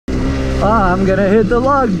I'm gonna hit the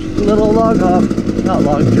little log hop. Not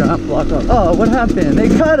log jump, log hop. Oh, what happened? They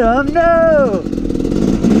cut him? No!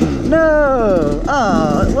 No!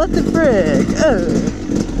 Oh, what the frick?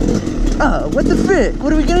 Oh, what the frick?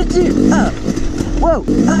 What are we gonna do? Whoa!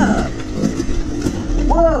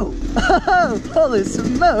 Whoa! Holy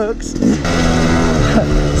smokes!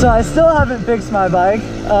 So I still haven't fixed my bike.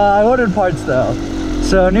 I ordered parts though.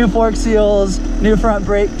 So new fork seals, new front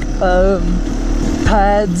brake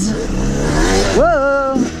pads.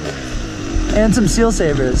 Whoa! And some seal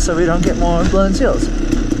savers so we don't get more blown seals.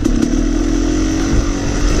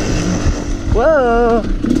 Whoa!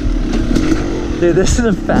 Dude, this is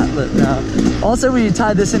a fat lip now. Also, we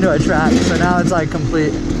tied this into a track, so now it's like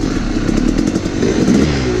complete.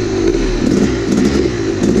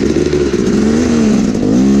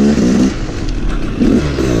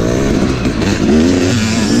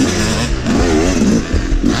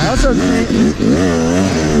 I also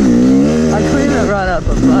cleaned the run up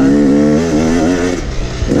a bunch.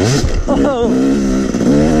 Oh!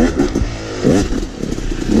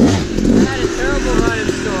 I had a terrible run in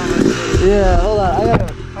storm. Yeah, hold on.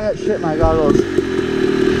 I got shit in my goggles.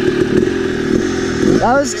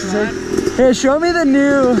 That was sick. Hey, show me the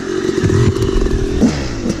new.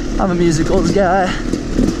 I'm a musicals guy.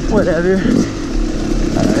 Whatever.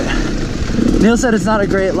 Alright. Neil said it's not a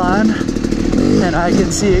great line, and I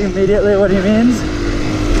can see immediately what he means.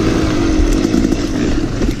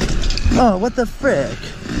 Oh, what the frick?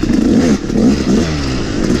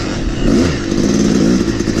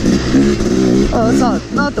 Oh, it's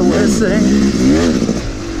not the worst thing.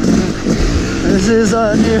 This is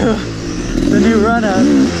the new run out.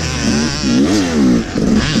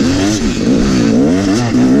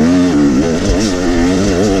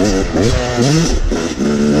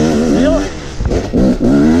 Neil?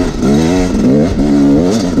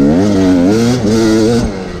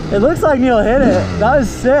 It looks like Neil hit it. That was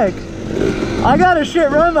sick. I got a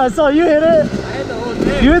shit run, but I saw you hit it. I hit the whole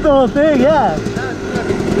thing. You hit the whole thing, yeah.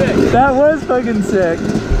 That was fucking sick.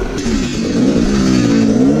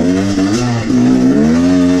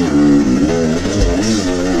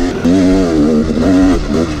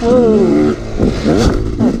 Whoa.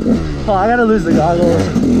 Oh, I gotta lose the goggles.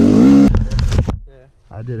 Yeah.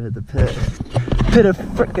 I did hit the pit. Pit of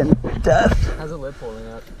frickin' death. How's the lip holding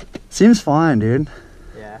up? Seems fine, dude.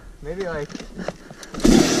 Yeah. Maybe like...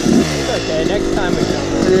 It's okay, next time we come.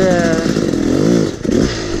 Yeah.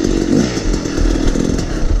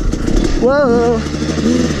 Whoa!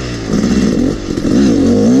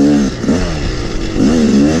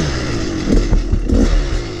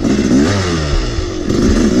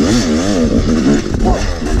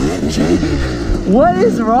 What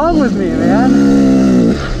is wrong with me, man?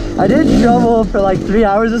 I did shovel for like 3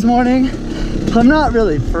 hours this morning. I'm not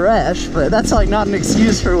really fresh, but that's like not an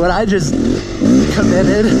excuse for what I just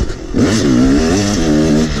committed.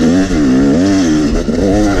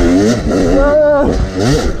 Whoa!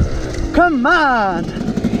 Come on!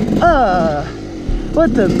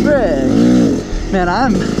 What the frick? Man,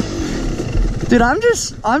 I'm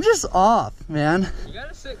just off, man. You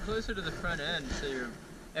gotta sit closer to the front end so you're...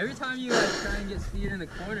 Every time you like try and get speed in the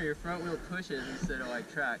corner, your front wheel pushes instead of like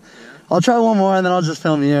tracks, you know? I'll try one more and then I'll just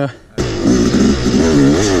film you.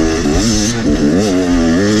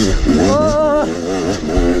 Whoa!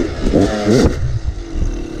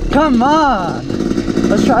 Come on!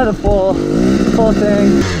 Let's try the full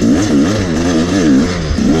thing.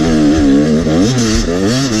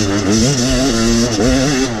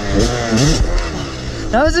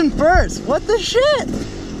 That was in first. What the shit?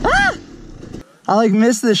 Ah! I like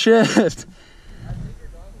missed the shift.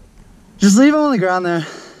 Just leave him on the ground there.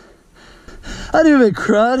 I do a bit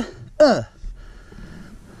crud.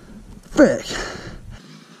 Frick.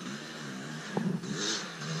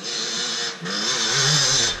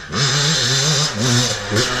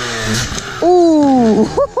 Ooh.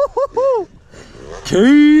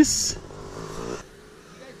 Case. Did you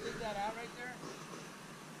guys dig that out right there?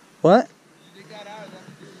 What? Did you dig that out?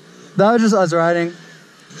 That was just us riding.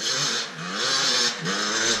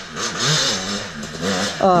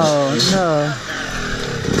 Oh no.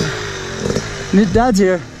 Dad's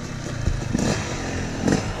here.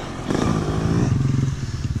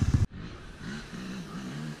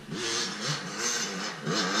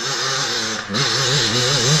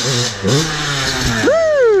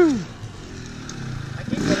 Woo! I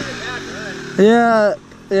keep getting a bad run. Yeah,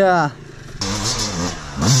 yeah.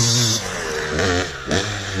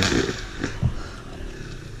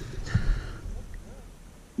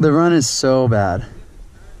 The run is so bad.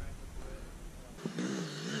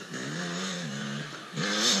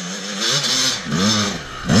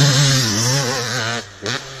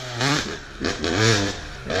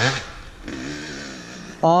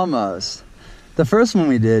 Almost. The first one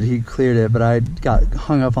we did, he cleared it, but I got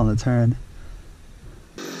hung up on the turn.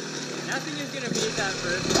 Nothing is gonna beat that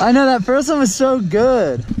first one. I know, that first one was so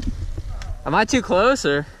good. Am I too close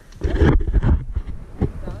or?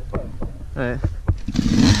 Alright.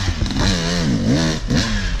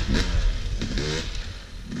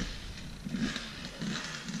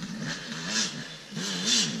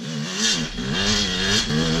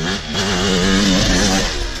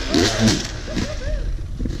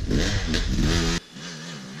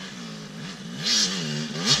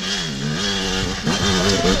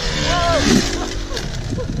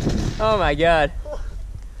 Oh my god.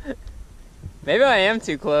 Maybe I am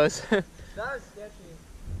too close. That was sketchy.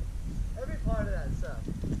 Every part of that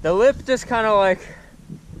sucked. The lip just kind of like,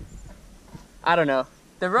 I don't know.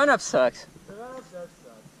 The run up sucks. The run-up sucks.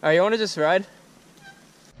 Alright, you want to just ride?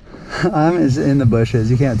 I'm is in the bushes,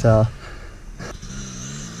 you can't tell.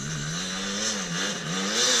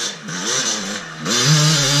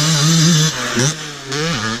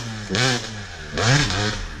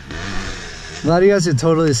 A lot of you guys could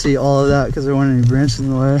totally see all of that because there weren't any branches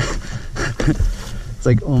in the way. It's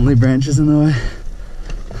like only branches in the way.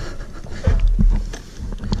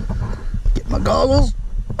 Get my goggles.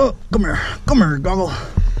 Oh, come here, goggle.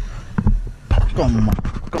 Come on.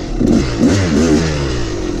 Come.